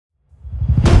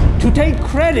to take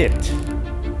credit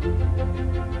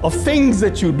of things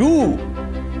that you do,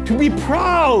 to be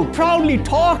proudly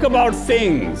talk about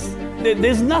things.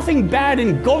 There's nothing bad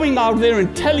in going out there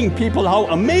and telling people how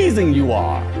amazing you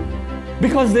are,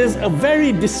 because there's a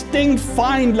very distinct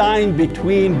fine line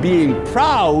between being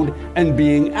proud and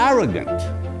being arrogant.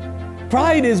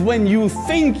 Pride is when you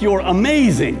think you're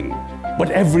amazing,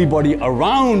 but everybody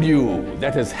around you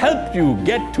that has helped you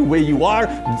get to where you are,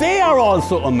 they are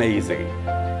also amazing.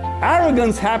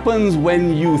 Arrogance happens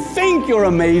when you think you're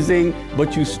amazing,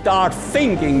 but you start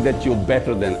thinking that you're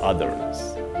better than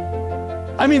others.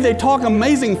 I mean, they talk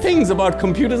amazing things about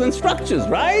computers and structures,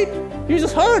 right? You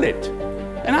just heard it.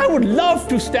 And I would love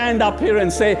to stand up here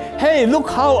and say, hey, look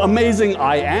how amazing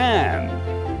I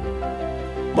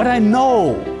am. But I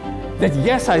know that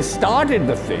yes, I started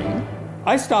the thing.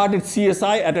 I started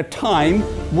CSI at a time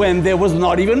when there was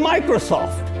not even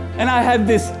Microsoft. And I had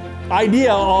this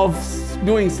idea of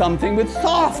doing something with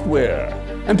software.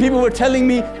 And people were telling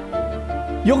me,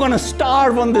 you're gonna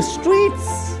starve on the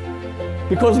streets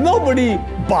because nobody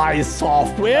buys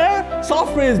software.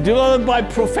 Software is developed by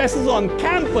professors on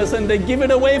campus and they give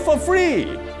it away for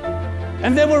free.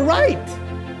 And they were right,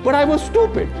 but I was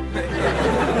stupid.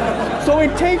 So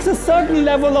it takes a certain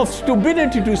level of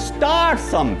stupidity to start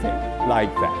something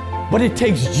like that. But it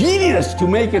takes genius to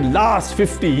make it last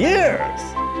 50 years.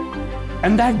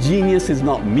 And that genius is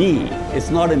not me. It's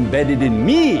not embedded in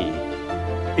me.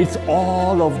 It's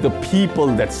all of the people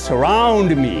that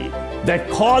surround me, that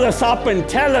call us up and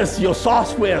tell us your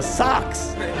software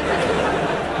sucks.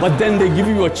 But then they give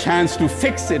you a chance to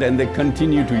fix it and they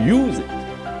continue to use it.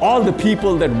 All the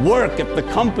people that work at the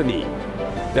company,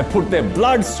 that put their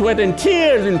blood, sweat, and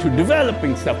tears into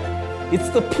developing stuff. It's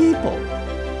the people.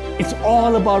 It's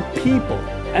all about people.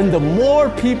 And the more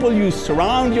people you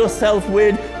surround yourself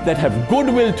with that have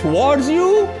goodwill towards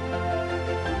you,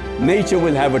 nature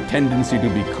will have a tendency to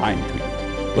be kind to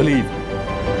you. Believe me.